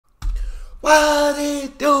What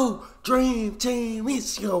it do, Dream Team?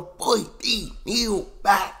 It's your boy Neal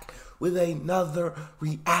back with another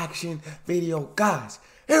reaction video. Guys,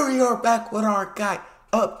 here we are back with our guy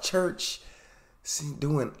Upchurch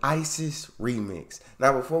doing ISIS remix.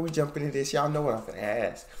 Now, before we jump into this, y'all know what I'm gonna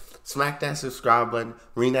ask. Smack that subscribe button,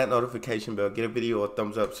 ring that notification bell, get a video a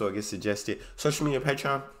thumbs up so it gets suggested. Social media,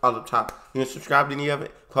 Patreon, all up top. You can subscribe to any of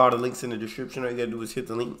it. Put all the links in the description. All you gotta do is hit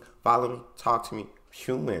the link, follow me, talk to me.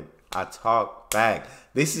 Human, I talk back.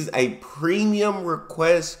 This is a premium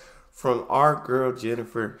request from our girl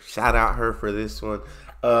Jennifer. Shout out her for this one.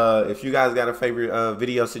 If you guys got a favorite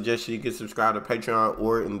video suggestion, you can subscribe to Patreon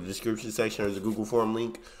or in the description section. There's a Google form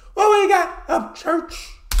link. What we got? Upchurch.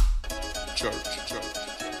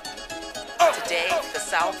 Today, the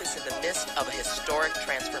South is in the midst of a historic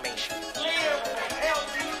transformation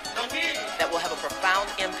that will have a profound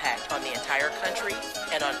impact on the entire country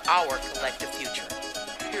and on our collective future.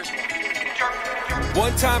 Here's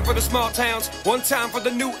one time for the small towns, one time for the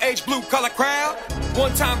new age blue collar crowd,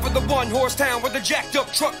 one time for the one horse town with the jacked up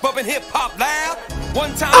truck bumping hip hop loud,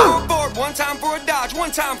 one time for a Ford, one time for a Dodge,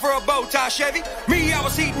 one time for a bow tie Chevy. Me, I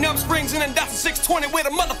was heating up Springs and then Datsun 620 with a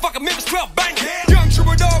motherfucking Memphis 12 bang. Young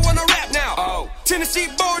troubadour wanna rap now. Tennessee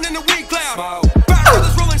born in the weed cloud. Five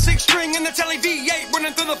brothers rolling 6-string in the Telly V8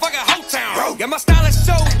 running through the fucking whole town. Yeah, my style is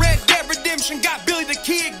so red, Dead Redemption got Billy the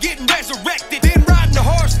Kid getting resurrected. Then riding the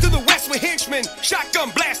horse to the west with henchmen.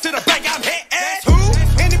 Shotgun blast to the bank, I'm hit. Who?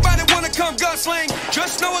 Anybody wanna come gunsling?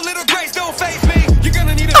 Just know a little grace don't faze me. You're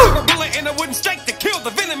gonna need a silver bullet and a wooden stake to kill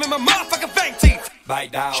the venom in my motherfucking fake teeth.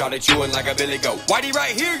 Bite down, shot at you and like a Billy Goat. Whitey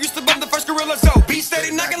right here used to bump the first Gorilla Zoe. Be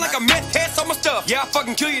steady knocking like a meth head on my stuff. Yeah, I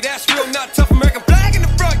fucking kill you, that's real, not tough. American flag in the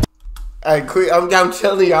front. Hey, quick, I'm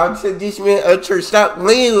telling you, I'm telling this man Upchurch, stop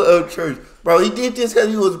playing with Upchurch. Bro, he did this because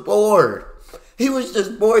he was bored. He was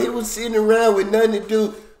just bored. He was sitting around with nothing to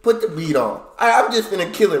do. Put the beat on. I'm just gonna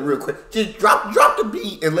kill it real quick. Just drop the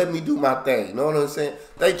beat and let me do my thing. You know what I'm saying?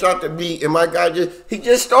 They dropped the beat and my guy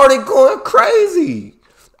just started going crazy.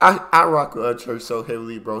 I rock with Upchurch so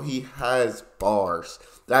heavily, bro. He has bars.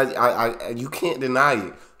 You can't deny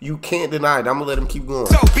it. You can't deny it. I'm gonna let him keep going.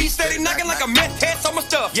 So be steady knocking like a meth head on my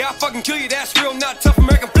stuff. Yeah, I fucking kill you, that's real, not tough.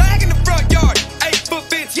 American flag in the front yard. 8-foot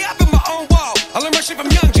fence, yeah, I built my own wall. I learned my shit from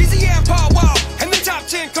Young Jeezy and Paul Wall. And the top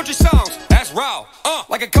 10 country songs, that's raw.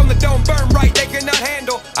 Like a come that don't burn right, they cannot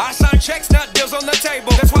handle. I sign checks, not deals on the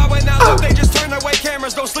table. That's why when I look, they just turn away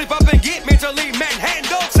cameras. Don't sleep up and get mentally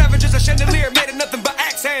manhandled. Savage as a chandelier, made of nothing but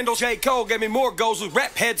axe handles. J. Cole gave me more goals with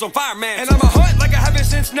rap heads on fireman. And I'm a hunt like I haven't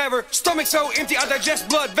since never. Stomach so empty, I digest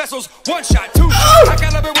blood vessels. One shot, two shots. I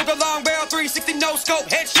caliber with a long barrel, 360 no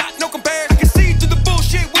scope, headshot, no compare. I can see through the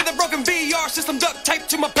bullshit with a broken VR system duct taped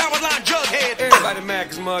to my power line jug head. Everybody mad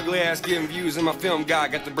cause my ugly ass getting views, and my film guy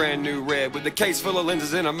got the brand new red with the case full of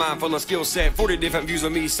lenses and a mind full of skill set. 40 different views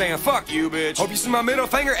of me saying fuck you, bitch. Hope you see my middle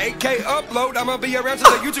finger, 8K upload. I'ma be around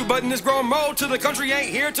till the YouTube button is growing mold, till the country ain't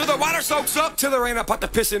here, till the water soaks up, till there ain't a pot to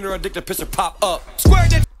piss in or a dick to piss or pop up. Square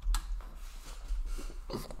that.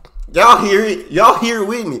 Y'all hear it? Y'all hear it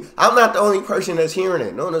with me. I'm not the only person that's hearing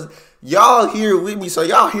it. No, y'all hear it with me, so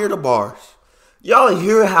y'all hear the bars. Y'all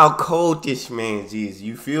hear how cold this man's is.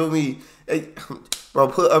 You feel me? Hey, bro,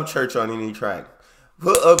 put Upchurch on any track.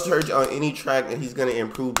 Put Upchurch on any track and he's going to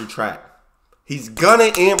improve the track. He's going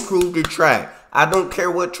to improve the track. I don't care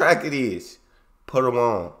what track it is. Put him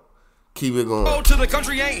on. Keep it going. Oh, till the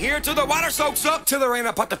country ain't here, till the water soaks up, till there ain't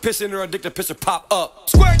a pot to piss in or a dick to piss or pop up.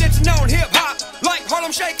 Square that's known hip hop, like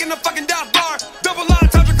Harlem Shake in the fucking Dot Bar. Double line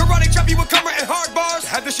of contra karate chop you with camera and hard bars.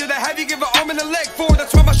 Have the shit that have you give an arm and a leg for.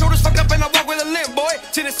 That's why my shoulders fucked up and I walk with a limp, boy.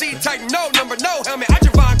 Tennessee Titan, no number, no helmet. I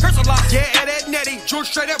Javon, curse a lot. Yeah, Ed Nettie,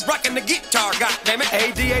 George straight up rocking the guitar. God damn it,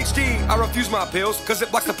 ADHD. I refuse my pills, cause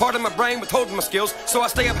it blocks the part of my brain withholding my skills. So I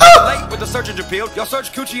stay up late with the search engine pill. Y'all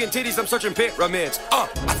search coochie and titties, I'm searching pyramids.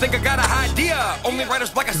 I think I got a idea. Only writers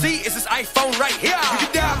black I see is this iPhone right here. You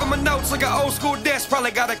can dive on my notes like an old school desk. Probably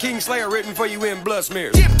got a Kingslayer written for you in blood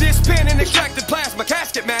smears. Dip this pen in extracted plasma.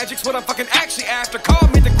 Casket magic's what I'm fucking actually after. Call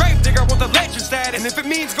me the grave digger with the legend status. And if it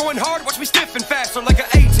means going hard, watch me stiff and faster like an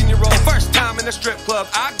 18-year-old. First time in the strip club,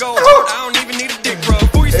 I go hard. I don't even need a dick rub.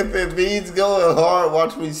 If it means going hard,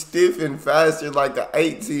 watch me stiff and faster like an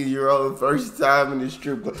 18-year-old first time in the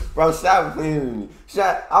strip club. Bro, stop playing with me.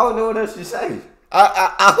 I don't know what else to say.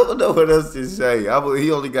 I don't know what else to say.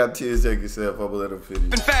 He only got 10 seconds left. I'm gonna let him finish.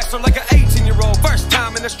 Been faster like an 18-year-old. First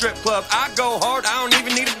time in the strip club. I go hard. I don't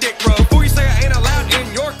even need a dick rub. Before you say I ain't allowed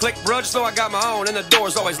in your clique, bruh, so I got my own, and the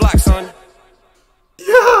door's always locked, son.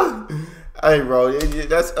 Yeah. Hey, bro,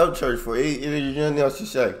 that's Upchurch for it. There's nothing else to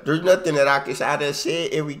say. There's nothing that I can say. I just said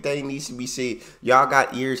everything needs to be said. Y'all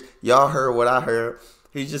got ears. Y'all heard what I heard.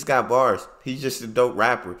 He just got bars. He's just a dope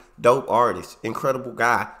rapper, dope artist, incredible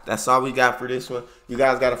guy. That's all we got for this one. You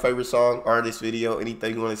guys got a favorite song, artist, video,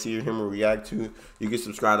 anything you want to see him or react to, you can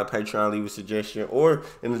subscribe to Patreon, leave a suggestion, or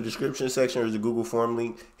in the description section there's a Google form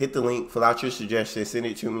link. Hit the link, fill out your suggestion, send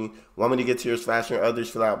it to me. Want me to get to yours faster than others,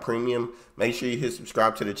 fill out premium. Make sure you hit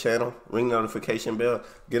subscribe to the channel, ring the notification bell,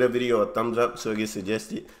 get a video a thumbs up so it gets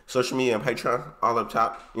suggested. Social media and Patreon, all up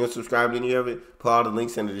top. You want to subscribe to any of it? Put all the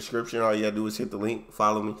links in the description. All you gotta do is hit the link,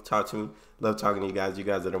 follow me, talk to me. Love talking to you guys. You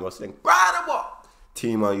guys are the most incredible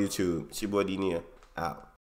team on YouTube. It's your boy D Neal. Out.